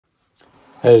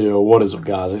Hey yo, what is up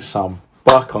guys, it's Sam,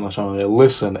 back on the channel here.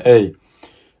 Listen, hey,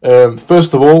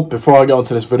 first of all, before I get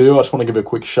onto this video, I just want to give a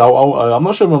quick shout out. I'm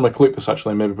not sure if I'm going to click this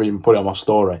actually, maybe even put it on my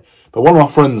story. But one of my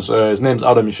friends, his name's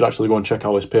Adam, you should actually go and check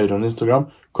out his page on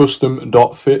Instagram,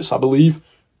 custom.fits, I believe.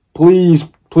 Please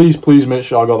make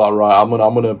sure I got that right. I'm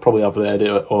gonna probably have to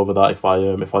edit over that if I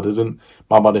didn't.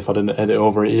 My bad if I didn't edit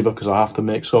over it either, because I have to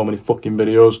make so many fucking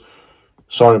videos.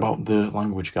 Sorry about the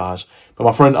language, guys. But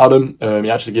my friend Adam, he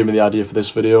actually gave me the idea for this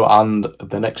video and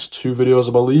the next two videos,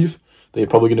 I believe, that you're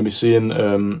probably going to be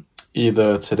seeing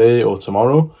either today or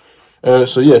tomorrow.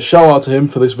 So yeah, shout out to him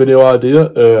for this video idea.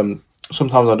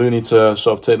 Sometimes I do need to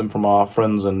sort of take them from our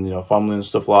friends and family and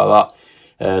stuff like that.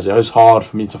 As it is hard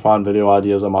for me to find video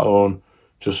ideas on my own.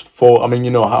 Just for, I mean,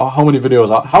 how many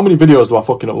videos do I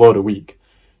fucking upload a week?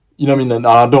 You know what I mean? And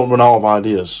I don't run out of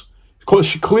ideas.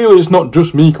 Clearly, it's not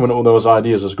just me coming up with those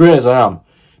ideas. As great as I am,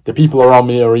 the people around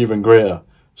me are even greater.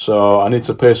 So I need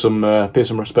to pay some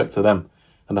respect to them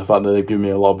and the fact that they've given me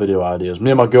a lot of video ideas.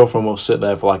 Me and my girlfriend will sit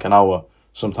there for like an hour,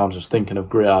 sometimes just thinking of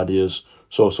great ideas.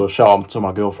 So shout out to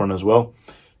my girlfriend as well.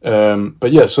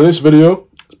 But yeah, so this video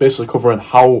is basically covering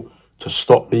how to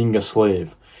stop being a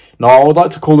slave. Now, I would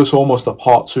like to call this almost a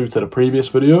part 2 to the previous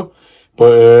video,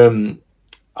 but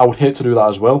I would hate to do that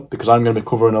as well, because I'm going to be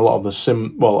covering a lot of the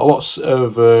similar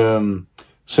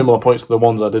points to the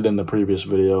ones I did in the previous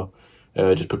video,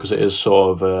 just because it is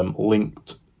sort of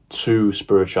linked to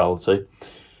spirituality.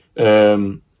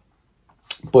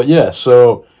 But yeah,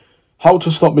 so how to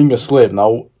stop being a slave.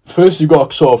 Now, first you've got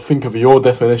to sort of think of your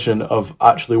definition of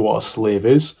actually what a slave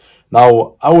is.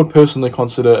 Now, I would personally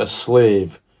consider a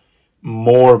slave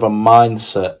more of a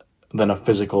mindset than a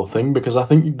physical thing, because I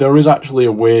think there is actually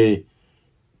a way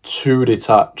to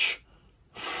detach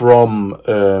from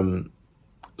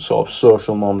sort of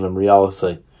social norms and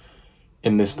reality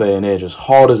in this day and age. As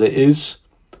hard as it is,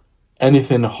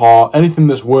 anything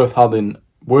that's worth having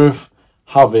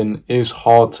is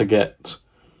hard to get.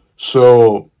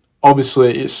 So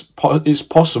obviously it's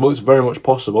possible, it's very much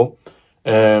possible,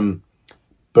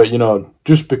 but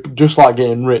just like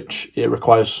getting rich, it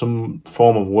requires some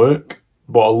form of work,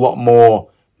 but a lot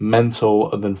more mental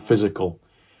than physical.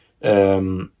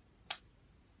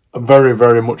 Very,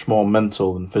 very much more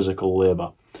mental than physical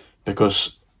labour,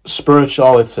 because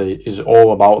spirituality is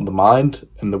all about the mind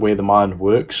and the way the mind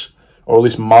works, or at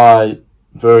least my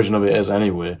version of it is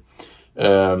anyway.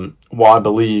 What I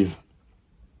believe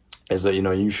is that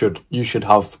you should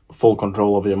have full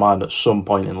control over your mind at some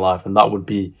point in life, and that would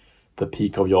be the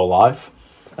peak of your life.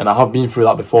 And I have been through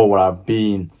that before, where I've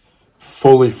been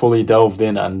fully delved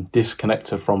in and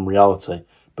disconnected from reality,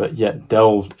 but yet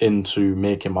delved into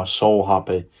making my soul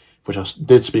happy, which I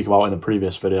did speak about in the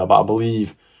previous video. But I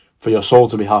believe for your soul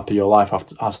to be happy, your life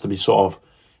has to be sort of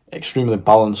extremely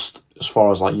balanced as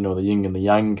far as, like, the yin and the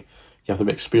yang. You have to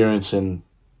be experiencing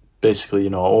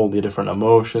basically, all the different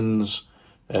emotions.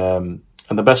 And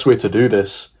the best way to do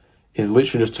this is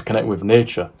literally just to connect with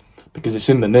nature, because it's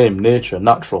in the name, nature,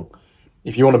 natural.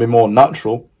 If you want to be more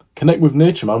natural, connect with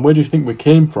nature, man. Where do you think we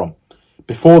came from?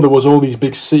 Before there was all these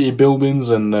big city buildings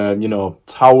and,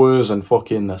 towers and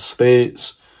fucking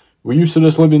estates, we used to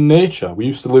just live in nature. We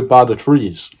used to live by the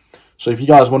trees. So if you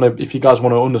guys want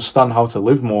to understand how to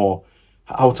live more,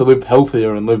 how to live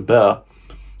healthier and live better,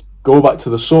 go back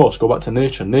to the source, go back to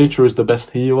nature. Nature is the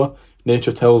best healer.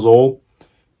 Nature tells all.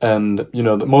 And,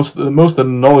 most of the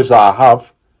knowledge that I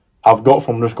have, I've got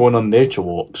from just going on nature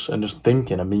walks and just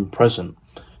thinking and being present,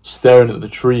 staring at the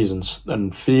trees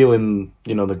and feeling,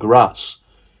 the grass.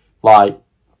 Like,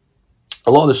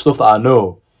 a lot of the stuff that I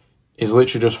know is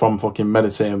literally just from fucking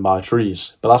meditating by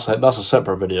trees. But that's a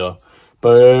separate video.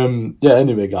 But yeah,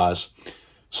 anyway, guys.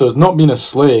 So not being a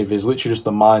slave is literally just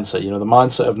the mindset. The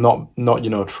mindset of not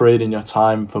trading your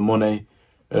time for money,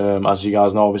 as you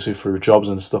guys know, obviously through jobs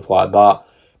and stuff like that.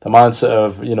 The mindset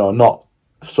of not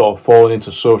sort of falling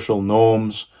into social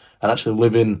norms and actually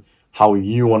living how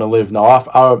you want to live. Now,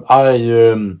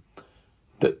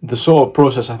 the sort of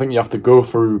process I think you have to go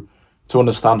through to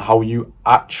understand how you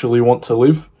actually want to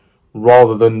live,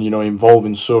 rather than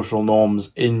involving social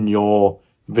norms in your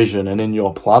vision and in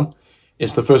your plan,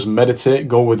 is to first meditate,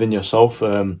 go within yourself.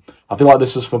 I feel like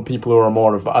this is for people who are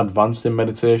more advanced in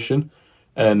meditation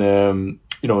and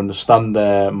understand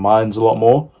their minds a lot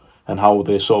more and how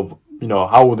they sort of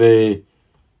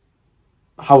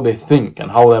how they think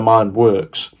and how their mind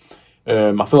works.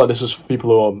 I feel like this is for people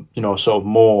who are, sort of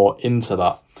more into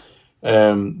that.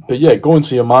 But yeah, go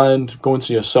into your mind, go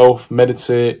into yourself,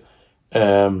 meditate,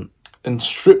 and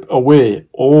strip away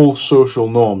all social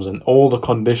norms and all the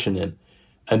conditioning,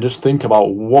 and just think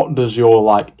about, what does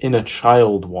your inner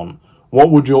child want? what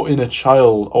would your inner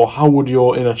child, or how would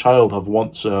your inner child have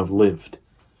want to have lived?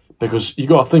 Because you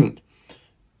got to think,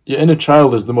 your inner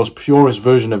child is the most purest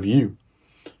version of you.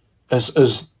 As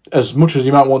much as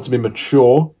you might want to be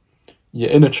mature, your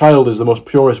inner child is the most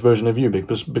purest version of you,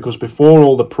 because before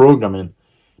all the programming,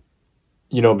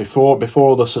 you know, before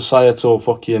all the societal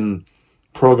fucking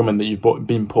programming that you've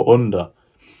been put under,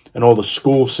 and all the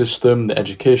school system, the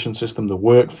education system, the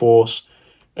workforce,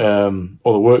 or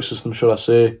the work system, should I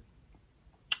say,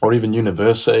 or even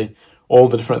university, all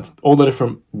the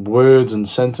different words and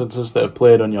sentences that are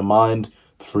played on your mind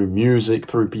through music,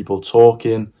 through people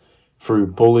talking, through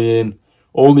bullying,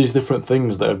 all these different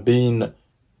things that have been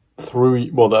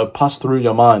that have passed through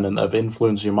your mind and that have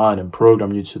influenced your mind and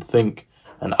programmed you to think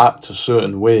and act a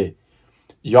certain way.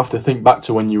 You have to think back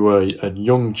to when you were a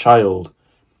young child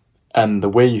and the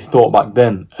way you thought back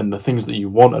then and the things that you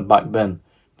wanted back then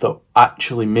that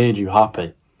actually made you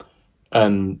happy.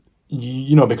 And,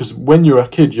 you know, because when you're a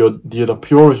kid, you're the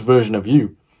purest version of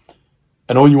you.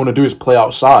 And all you want to do is play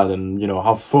outside and, you know,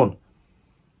 have fun.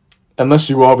 Unless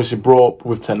you were obviously brought up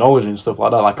with technology and stuff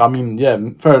like that. Like, I mean, yeah,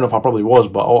 fair enough, I probably was,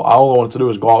 but all I wanted to do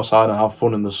was go outside and have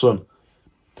fun in the sun.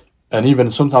 And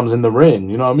even sometimes in the rain,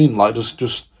 you know what I mean? Like,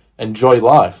 just enjoy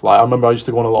life. Like, I remember I used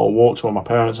to go on a lot of walks with my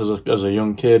parents as a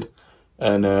young kid,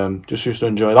 and just used to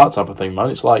enjoy that type of thing, man.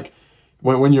 It's like,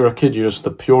 when you're a kid, you're just the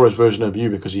purest version of you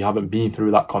because you haven't been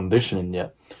through that conditioning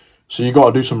yet. So you got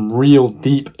to do some real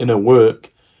deep inner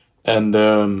work and,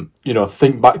 you know,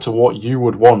 think back to what you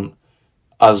would want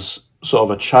as sort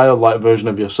of a childlike version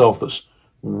of yourself that's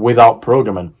without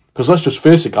programming. Because let's just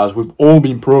face it, guys, we've all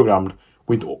been programmed.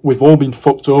 We've all been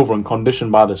fucked over and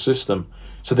conditioned by the system.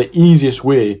 So the easiest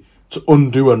way to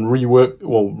undo and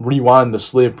rewind the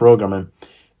slave programming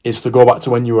is to go back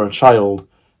to when you were a child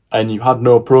and you had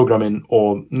no programming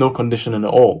or no conditioning at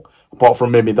all, apart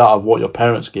from maybe that of what your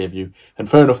parents gave you. And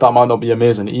fair enough, that might not be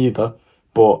amazing either,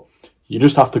 but you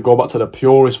just have to go back to the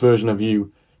purest version of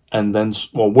you and then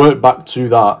work back to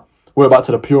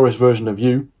the purest version of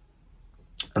you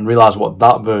and realise what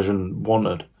that version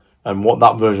wanted and what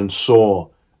that version saw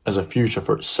as a future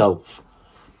for itself.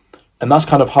 And that's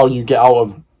kind of how you get out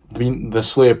of the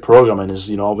slave programming, is,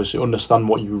 you know, obviously understand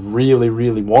what you really,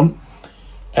 really want,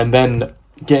 and then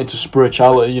get into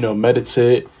spirituality, you know,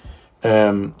 meditate,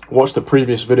 watch the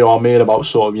previous video I made about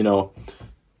sort of, you know,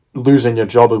 losing your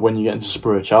job when you get into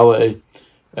spirituality,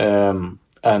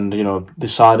 and, you know,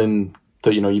 deciding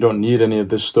that, you know, you don't need any of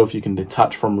this stuff, you can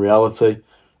detach from reality,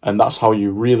 and that's how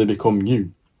you really become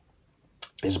you,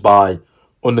 is by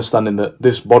understanding that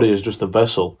this body is just a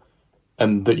vessel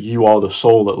and that you are the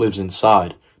soul that lives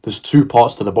inside. There's two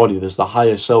parts to the body. There's the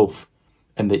higher self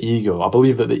and the ego. I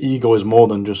believe that the ego is more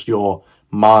than just your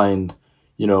mind,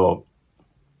 you know,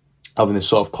 having this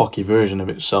sort of cocky version of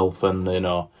itself and, you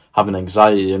know, having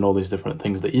anxiety and all these different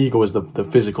things. The ego is the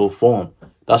physical form.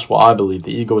 That's what I believe.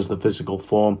 The ego is the physical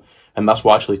form, and that's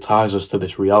what actually ties us to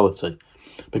this reality.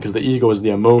 Because the ego is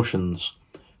the emotions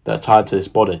that are tied to this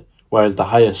body, whereas the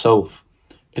higher self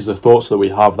is the thoughts that we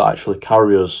have that actually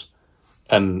carry us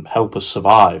and help us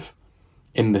survive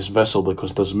in this vessel,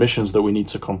 because there's missions that we need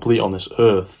to complete on this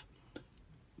earth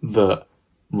that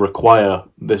require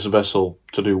this vessel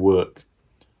to do work,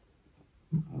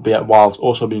 whilst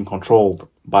also being controlled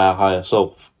by a higher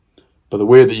self. But the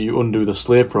way that you undo the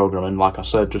slave programming, like I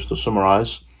said, just to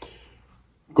summarise,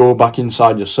 go back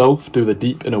inside yourself, do the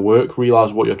deep inner work,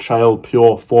 realise what your child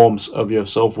pure forms of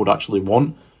yourself would actually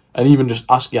want, and even just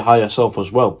ask your higher self as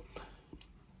well.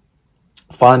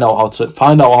 Find out how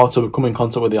to come in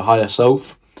contact with your higher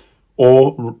self,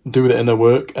 or do the inner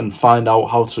work and find out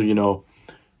how to, you know,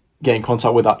 get in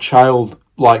contact with that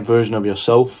childlike version of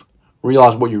yourself,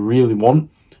 realise what you really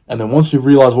want, and then once you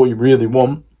realise what you really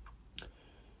want,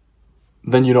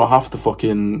 then you don't have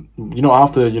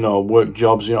to, you know, work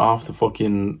jobs, you don't have to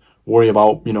fucking worry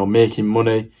about, you know, making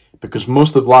money, because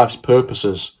most of life's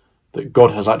purposes that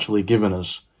God has actually given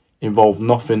us involve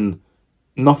nothing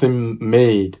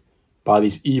made by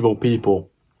these evil people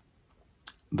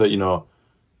that, you know,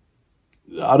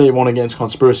 I don't even want to get into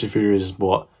conspiracy theories,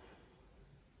 but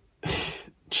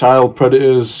child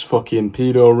predators, fucking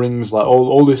pedo rings, like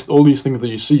all these things that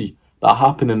you see that are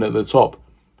happening at the top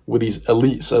with these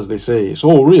elites, as they say, it's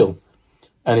all real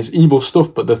and it's evil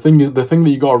stuff. But the thing that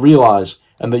you got to realize,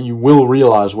 and that you will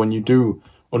realize when you do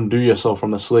undo yourself from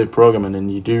the slave programming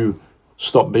and you do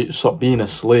stop being a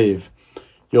slave,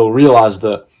 you'll realize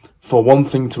that for one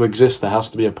thing to exist, there has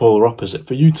to be a polar opposite.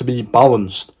 For you to be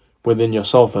balanced within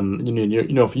yourself, and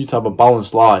you know, for you to have a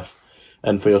balanced life,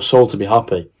 and for your soul to be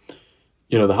happy,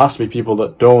 you know, there has to be people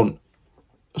that don't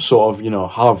sort of, you know,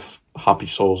 have happy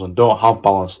souls and don't have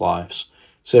balanced lives.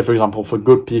 say for example, for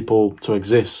good people to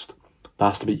exist, there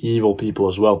has to be evil people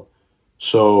as well.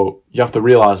 So you have to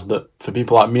realise that for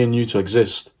people like me and you to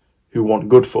exist, who want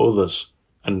good for others,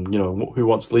 and, you know, who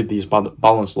wants to live these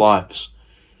balanced lives,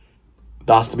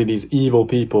 there has to be these evil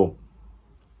people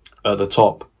at the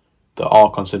top that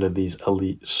are considered these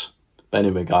elites. But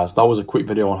anyway, guys, that was a quick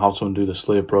video on how to undo the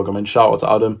slave programming. Shout out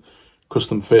to Adam,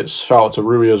 Custom Fits. Shout out to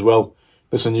Rui as well.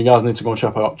 Listen, you guys need to go and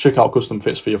check out Custom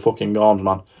Fits for your fucking arms,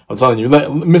 man. I'm telling you.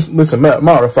 Listen,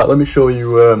 matter of fact, let me show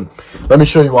you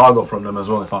what I got from them as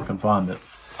well, if I can find it.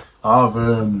 I have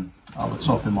a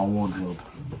top in my wardrobe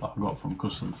that I got from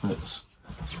Custom Fits.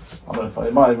 I don't know if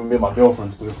it might even be my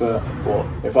girlfriend's, to be fair, but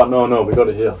in fact, no, we got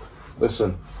it here.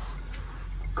 Listen,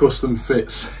 Custom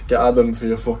Fits, get at them for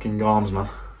your fucking arms, man.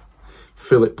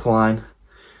 Philip Plein.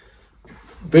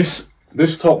 This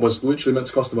top was literally meant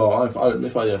to cost about,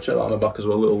 yeah, check that on the back as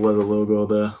well, little leather logo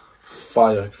there.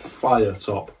 Fire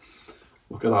top.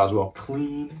 Look at that as well.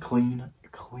 Clean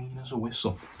as a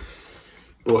whistle.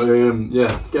 But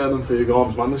yeah, get them for your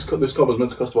arms, man. This top was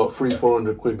meant to cost about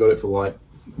 300-400 quid. Got it for like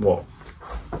what?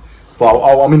 But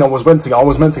I mean, I was meant to get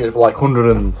it for like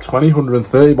 120,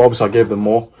 130. But obviously, I gave them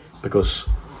more because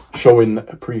showing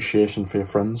appreciation for your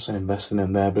friends and investing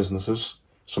in their businesses,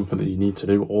 something that you need to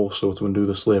do also to undo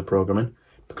the slave programming.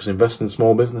 Because invest in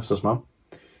small businesses, man.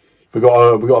 We got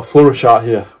a flourish out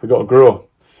here. We got to grow.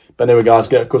 But anyway, guys,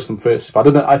 get a Custom Fits. If I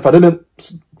didn't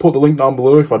put the link down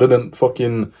below, if I didn't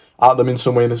fucking add them in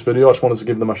some way in this video, I just wanted to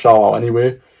give them a shout out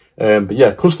anyway. But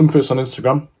yeah, Custom Fits on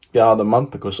Instagram. Get out of them, man,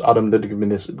 because Adam did give me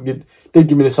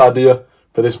this idea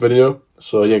for this video.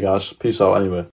 So yeah, guys, peace out anyway.